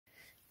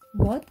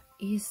What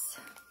is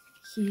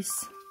his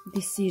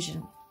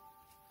decision?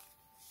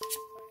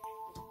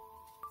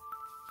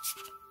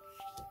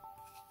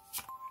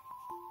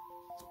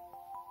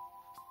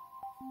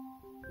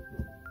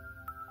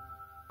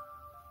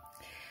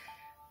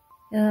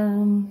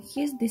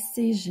 His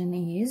decision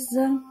is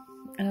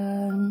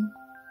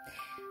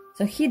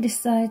so he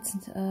decides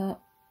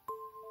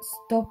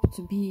stop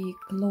to be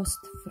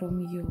closed from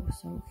you.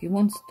 So he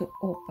wants to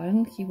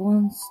open, he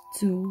wants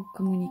to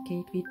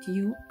communicate with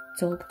you,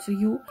 talk to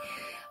you,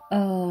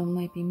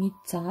 maybe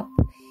meet up,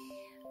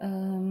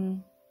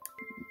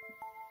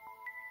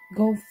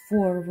 go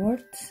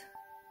forward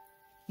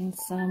in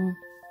some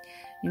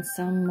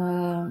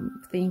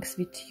things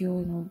with you,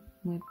 you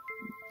know,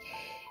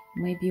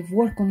 maybe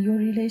work on your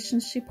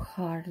relationship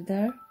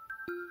harder,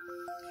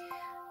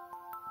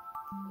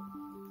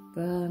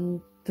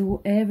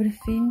 do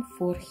everything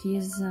for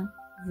his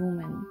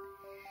woman,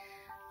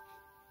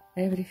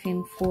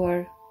 everything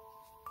for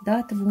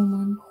that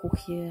woman who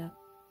he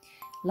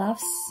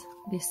loves,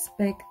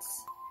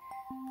 respects,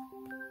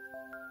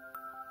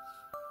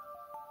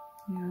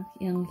 yeah,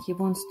 and he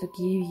wants to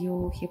give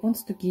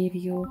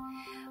you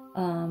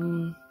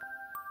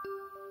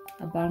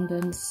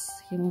abundance.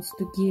 He wants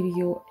to give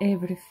you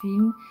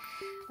everything,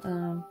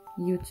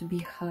 you to be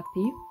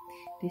happy.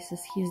 This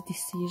is his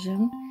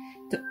decision,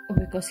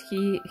 because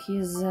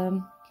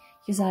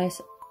his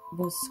eyes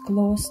was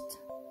closed.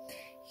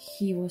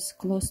 He was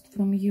closed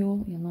from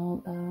you. You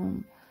know,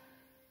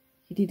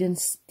 he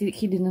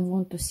didn't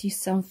want to see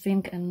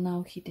something, and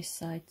now he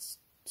decides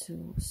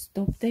to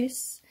stop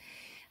this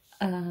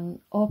and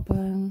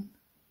open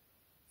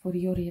for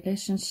your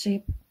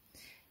relationship,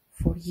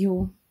 for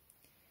you,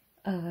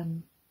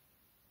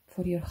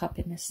 for your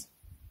happiness.